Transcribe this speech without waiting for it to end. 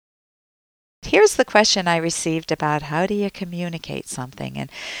here's the question I received about how do you communicate something. And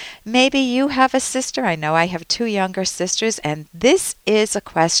maybe you have a sister. I know I have two younger sisters, and this is a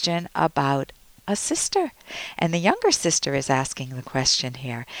question about a sister. And the younger sister is asking the question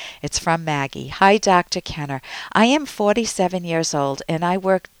here. It's from Maggie. Hi, Dr. Kenner. I am 47 years old, and I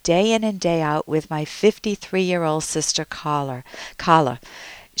work day in and day out with my 53-year-old sister, Carla.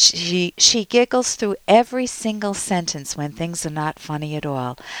 She giggles through every single sentence when things are not funny at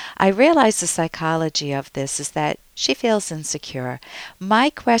all. I realize the psychology of this is that she feels insecure.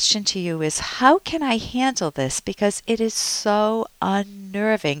 My question to you is, how can I handle this? Because it is so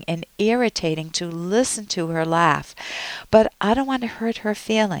unnerving and irritating to listen to her laugh. But I don't want to hurt her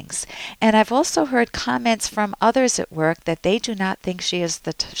feelings. And I've also heard comments from others at work that they do not think she is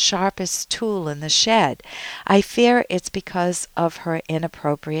the sharpest tool in the shed. I fear it's because of her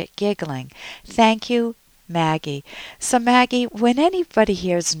inappropriate giggling. Thank you, Maggie. So Maggie, when anybody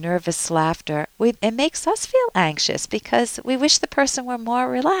hears nervous laughter, it makes us feel anxious because we wish the person were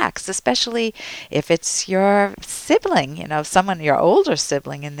more relaxed, especially if it's your sibling, someone, your older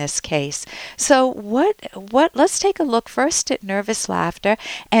sibling in this case. So let's take a look first at nervous laughter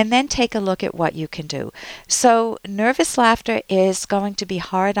and then take a look at what you can do. So nervous laughter is going to be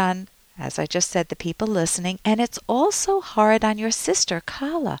hard on, as I just said, the people listening, and it's also hard on your sister,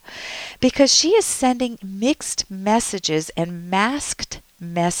 Carla, because she is sending mixed messages and masked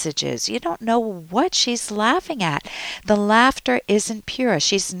messages. You don't know what she's laughing at. The laughter isn't pure.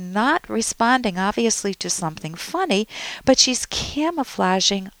 She's not responding, obviously, to something funny, but she's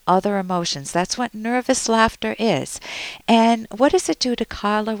camouflaging other emotions. That's what nervous laughter is. And what does it do to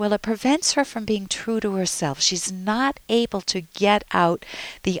Carla? Well, it prevents her from being true to herself. She's not able to get out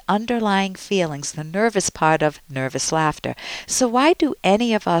the underlying feelings, the nervous part of nervous laughter. So why do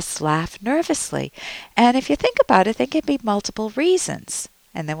any of us laugh nervously? And if you think about it, there can be multiple reasons.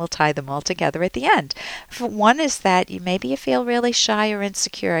 And then we'll tie them all together at the end. One is that maybe you feel really shy or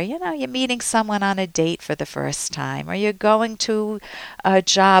insecure. You're meeting someone on a date for the first time, or you're going to a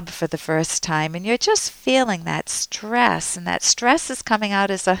job for the first time, and you're just feeling that stress, and that stress is coming out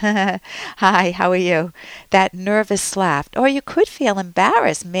as a hi, how are you? That nervous laugh. Or you could feel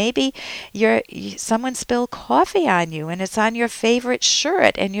embarrassed. Maybe someone spilled coffee on you, and it's on your favorite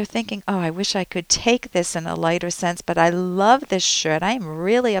shirt, and you're thinking, oh, I wish I could take this in a lighter sense, but I love this shirt. I am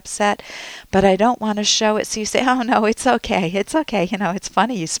really upset, but I don't want to show it. So you say, oh no, it's okay. It's okay. It's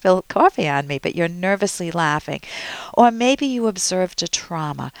funny you spilled coffee on me, but you're nervously laughing. Or maybe you observed a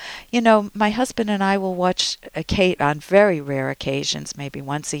trauma. My husband and I will watch on very rare occasions, maybe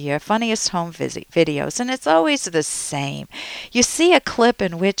once a year, Funniest Home Videos, and it's always the same. You see a clip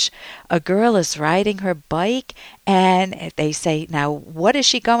in which a girl is riding her bike, and they say, now, what is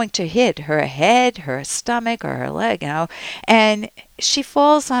she going to hit? Her head, her stomach, or her leg, And she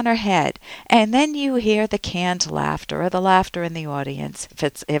falls on her head, and then you hear the canned laughter or the laughter in the audience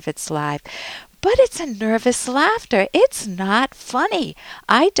if it's live. But it's a nervous laughter. It's not funny.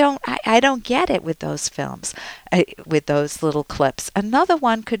 I don't get it with those films, with those little clips. Another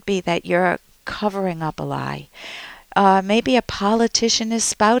one could be that you're covering up a lie. Maybe a politician is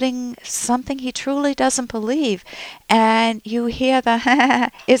spouting something he truly doesn't believe, and you hear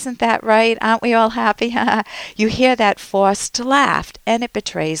the, isn't that right? Aren't we all happy? You hear that forced laugh, and it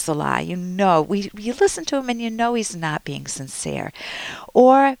betrays the lie. You listen to him, and he's not being sincere.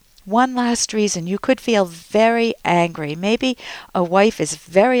 Or one last reason, you could feel very angry. Maybe a wife is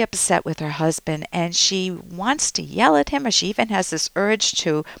very upset with her husband and she wants to yell at him, or she even has this urge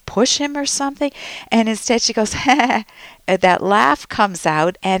to push him or something, and instead she goes, that laugh comes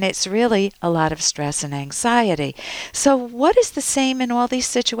out, and it's really a lot of stress and anxiety. So what is the same in all these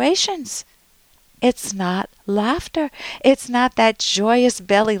situations? It's not laughter. It's not that joyous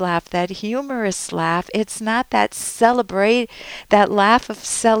belly laugh, that humorous laugh. It's not that laugh of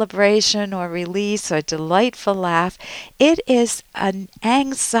celebration or release or delightful laugh. It is an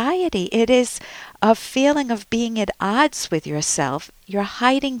anxiety. It is a feeling of being at odds with yourself. You're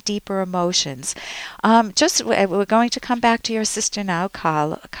hiding deeper emotions. We're going to come back to your sister now,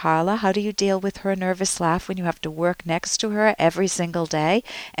 Carla. How do you deal with her nervous laugh when you have to work next to her every single day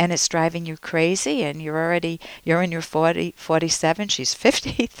and it's driving you crazy, and you're in your 47, she's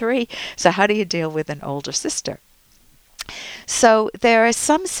 53. So how do you deal with an older sister? So there are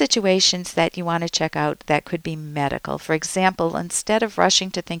some situations that you want to check out that could be medical. For example, instead of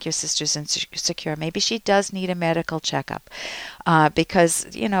rushing to think your sister's insecure, maybe she does need a medical checkup. because,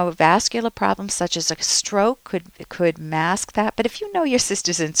 vascular problems such as a stroke could mask that. But if you know your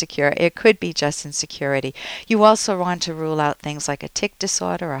sister's insecure, it could be just insecurity. You also want to rule out things like a tic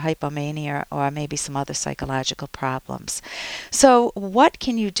disorder or hypomania or maybe some other psychological problems. So what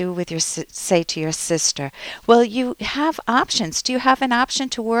can you do with say to your sister? Well, you have options. Do you have an option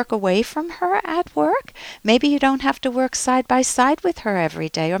to work away from her at work? Maybe you don't have to work side by side with her every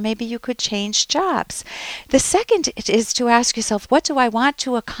day, or maybe you could change jobs. The second is to ask yourself, what do I want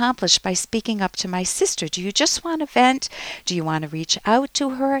to accomplish by speaking up to my sister? Do you just want to vent? Do you want to reach out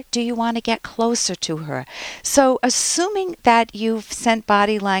to her? Do you want to get closer to her? So assuming that you've sent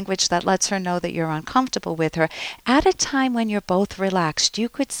body language that lets her know that you're uncomfortable with her, at a time when you're both relaxed, you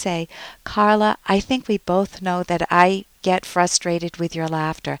could say, Carla, I think we both know that I get frustrated with your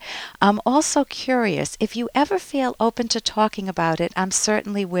laughter. I'm also curious, if you ever feel open to talking about it, I'm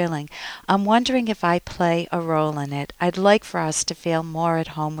certainly willing. I'm wondering if I play a role in it. I'd like for us to feel more at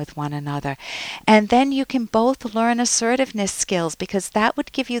home with one another. And then you can both learn assertiveness skills, because that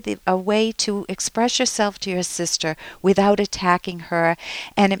would give you a way to express yourself to your sister without attacking her.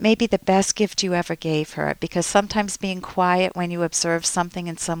 And it may be the best gift you ever gave her, because sometimes being quiet when you observe something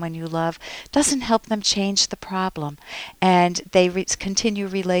in someone you love doesn't help them change the problem. And they continue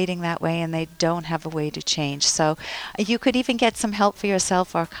relating that way, and they don't have a way to change. So you could even get some help for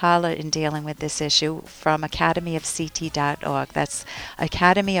yourself or Carla in dealing with this issue from academyofct.org. That's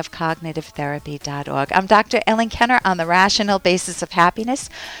academyofcognitive-therapy.org. I'm Dr. Ellen Kenner on the Rational Basis of Happiness.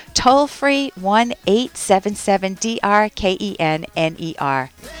 Toll free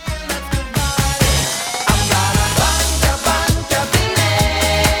 1-877-DRKENNER.